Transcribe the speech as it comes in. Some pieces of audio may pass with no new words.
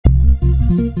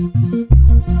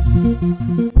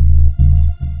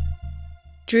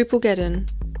Drupalgeddon.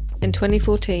 In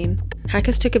 2014,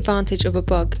 hackers took advantage of a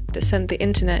bug that sent the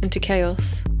internet into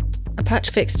chaos. A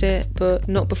patch fixed it, but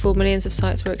not before millions of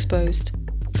sites were exposed.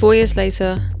 4 years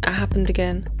later, it happened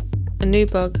again. A new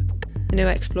bug, a new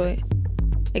exploit.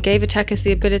 It gave attackers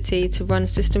the ability to run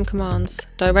system commands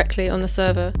directly on the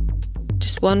server.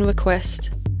 Just one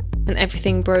request, and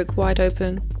everything broke wide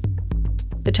open.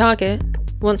 The target,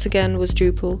 once again, was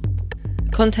Drupal,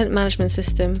 a content management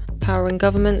system powering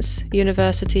governments,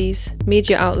 universities,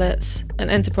 media outlets, and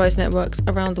enterprise networks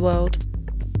around the world.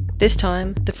 This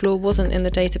time, the flaw wasn't in the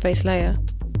database layer.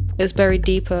 It was buried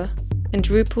deeper, in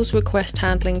Drupal's request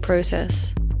handling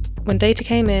process. When data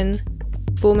came in,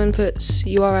 form inputs,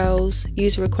 URLs,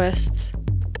 user requests,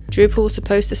 Drupal was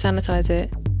supposed to sanitize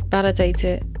it, validate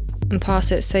it, and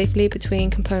pass it safely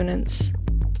between components.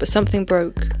 But something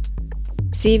broke.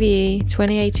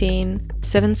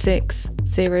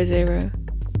 CVE-2018-7600.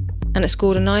 And it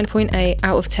scored a 9.8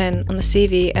 out of 10 on the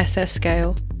CVE-SS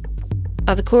scale.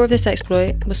 At the core of this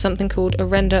exploit was something called a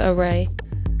render array,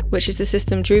 which is the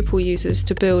system Drupal uses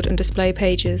to build and display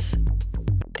pages.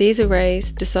 These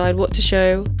arrays decide what to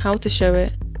show, how to show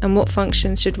it, and what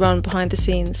functions should run behind the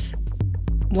scenes.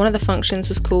 One of the functions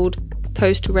was called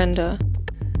post-render.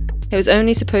 It was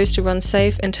only supposed to run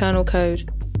safe internal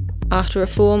code after a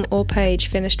form or page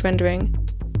finished rendering.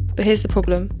 But here's the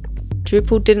problem: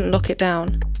 Drupal didn't lock it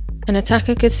down. An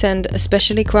attacker could send a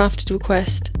specially crafted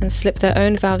request and slip their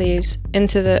own values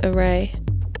into the array.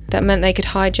 That meant they could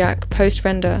hijack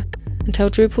post-render and tell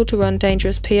Drupal to run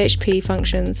dangerous PHP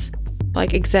functions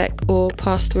like exec or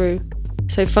pass through,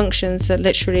 so functions that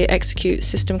literally execute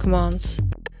system commands.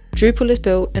 Drupal is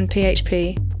built in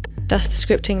PHP, that's the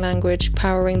scripting language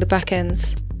powering the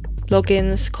backends,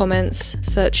 logins, comments,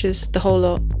 searches, the whole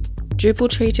lot. Drupal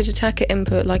treated attacker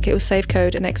input like it was safe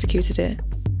code and executed it.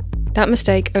 That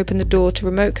mistake opened the door to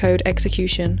remote code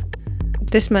execution.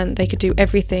 This meant they could do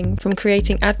everything from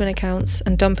creating admin accounts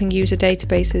and dumping user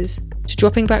databases to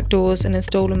dropping backdoors and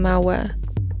installing malware.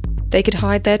 They could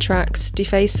hide their tracks,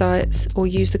 deface sites, or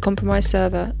use the compromised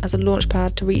server as a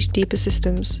launchpad to reach deeper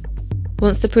systems.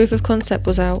 Once the proof of concept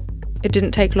was out, it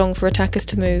didn't take long for attackers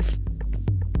to move.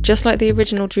 Just like the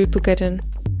original Drupalgeddon,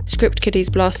 script kiddies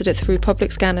blasted it through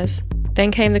public scanners.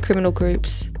 Then came the criminal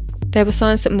groups. There were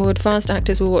signs that more advanced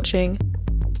actors were watching.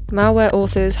 Malware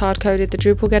authors hard-coded the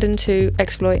Drupalgeddon 2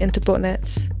 exploit into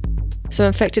botnets, so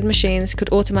infected machines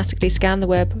could automatically scan the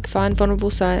web, find vulnerable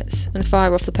sites, and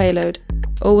fire off the payload,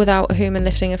 all without a human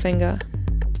lifting a finger.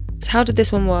 So how did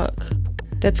this one work?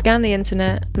 They'd scan the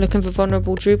internet, looking for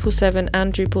vulnerable Drupal 7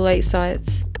 and Drupal 8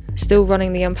 sites, still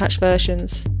running the unpatched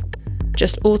versions.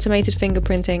 Just automated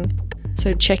fingerprinting,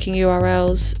 so checking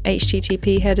URLs,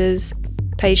 HTTP headers,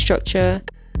 page structure,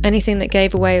 anything that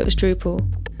gave away it was Drupal.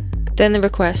 Then the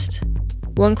request.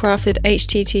 One crafted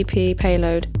HTTP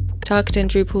payload, targeting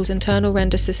Drupal's internal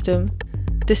render system.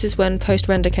 This is when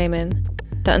post-render came in.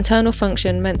 That internal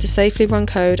function meant to safely run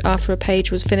code after a page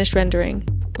was finished rendering,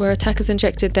 where attackers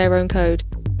injected their own code,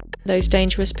 those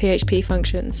dangerous PHP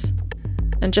functions.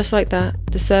 And just like that,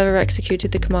 the server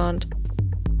executed the command.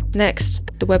 Next,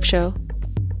 the web shell.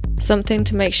 Something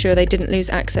to make sure they didn't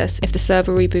lose access if the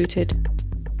server rebooted.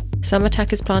 Some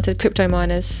attackers planted crypto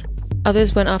miners,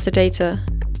 others went after data,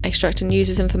 extracting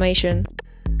users' information,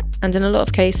 and in a lot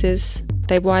of cases,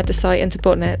 they wired the site into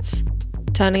botnets,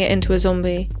 turning it into a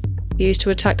zombie, used to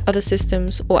attack other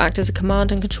systems or act as a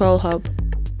command and control hub,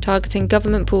 targeting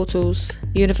government portals,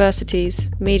 universities,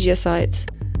 media sites.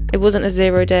 It wasn't a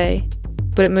 0 day,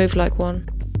 but it moved like one.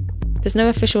 There's no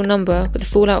official number, but the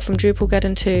fallout from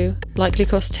Drupalgeddon 2 likely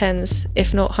cost tens,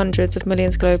 if not hundreds of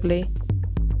millions globally.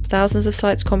 Thousands of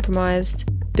sites compromised,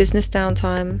 business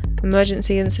downtime,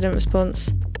 emergency incident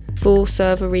response, full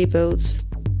server rebuilds.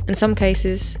 In some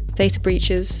cases, data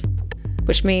breaches,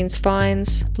 which means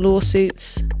fines,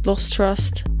 lawsuits, lost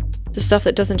trust, the stuff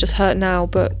that doesn't just hurt now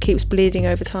but keeps bleeding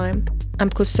over time. And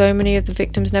because so many of the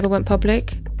victims never went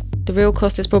public, the real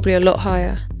cost is probably a lot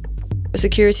higher. But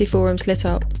security forums lit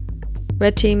up.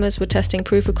 Red teamers were testing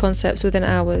proof of concepts within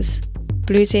hours.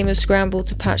 Blue teamers scrambled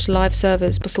to patch live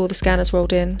servers before the scanners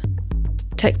rolled in.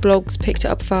 Tech blogs picked it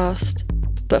up fast,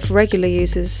 but for regular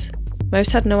users,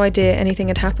 most had no idea anything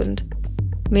had happened.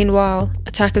 Meanwhile,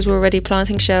 attackers were already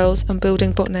planting shells and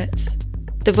building botnets.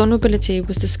 The vulnerability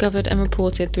was discovered and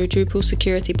reported through Drupal's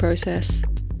security process.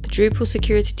 The Drupal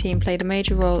security team played a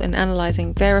major role in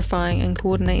analysing, verifying and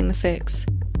coordinating the fix.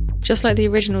 Just like the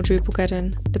original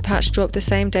Drupalgeddon, the patch dropped the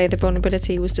same day the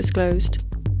vulnerability was disclosed.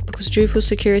 Because Drupal's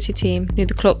security team knew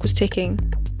the clock was ticking,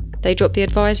 They dropped the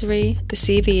advisory, the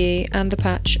CVE, and the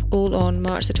patch all on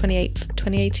March the 28th,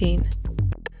 2018.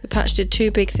 The patch did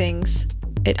two big things.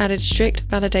 It added strict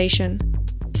validation,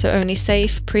 so only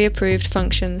safe, pre-approved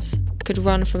functions could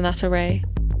run from that array.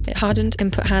 It hardened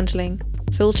input handling,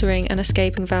 filtering and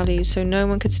escaping values so no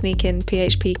one could sneak in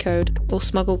PHP code or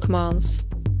smuggle commands.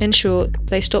 In short,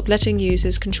 they stopped letting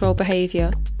users control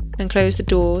behaviour and closed the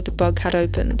door the bug had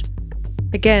opened.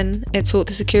 Again, it taught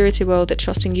the security world that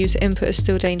trusting user input is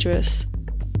still dangerous.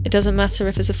 It doesn't matter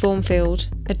if it's a form field,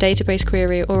 a database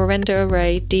query, or a render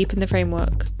array deep in the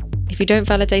framework. If you don't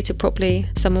validate it properly,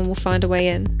 someone will find a way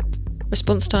in.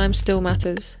 Response time still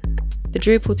matters. The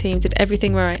Drupal team did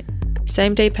everything right.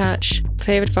 Same-day patch,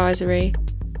 clear advisory,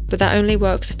 but that only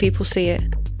works if people see it.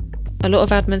 A lot of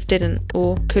admins didn't,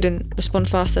 or couldn't, respond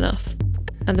fast enough.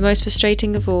 And the most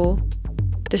frustrating of all,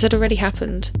 this had already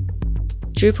happened.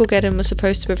 Drupalgeddon was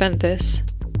supposed to prevent this,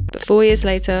 but 4 years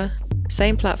later,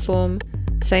 same platform,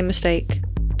 same mistake,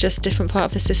 just different part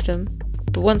of the system.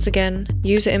 But once again,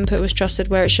 user input was trusted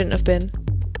where it shouldn't have been.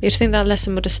 You'd think that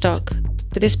lesson would have stuck,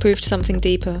 but this proved something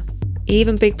deeper.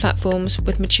 Even big platforms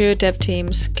with mature dev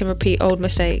teams can repeat old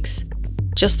mistakes,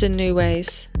 just in new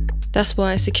ways. That's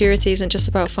why security isn't just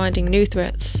about finding new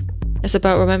threats, it's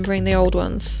about remembering the old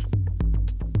ones.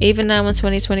 Even now in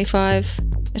 2025,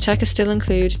 attackers still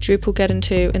include Drupalgeddon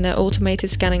 2 in their automated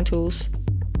scanning tools,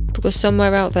 because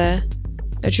somewhere out there,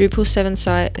 a Drupal 7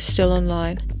 site is still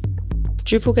online.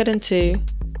 Drupalgeddon 2,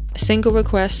 a single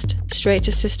request straight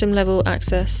to system level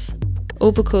access,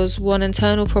 all because one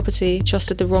internal property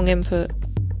trusted the wrong input.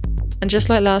 And just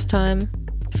like last time,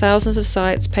 thousands of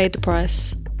sites paid the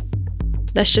price.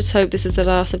 Let's just hope this is the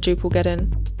last of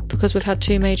Drupalgeddon, because we've had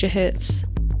 2 major hits,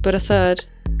 but a third,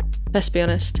 let's be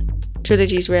honest,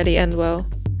 trilogies rarely end well,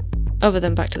 other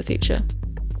than Back to the Future.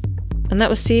 And that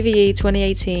was CVE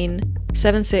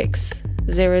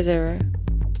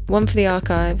 2018-7600, one for the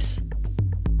archives.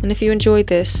 And if you enjoyed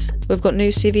this, we've got new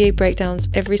CVE breakdowns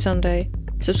every Sunday.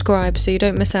 Subscribe so you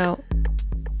don't miss out,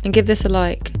 and give this a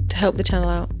like to help the channel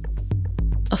out.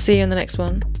 I'll see you in the next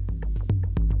one.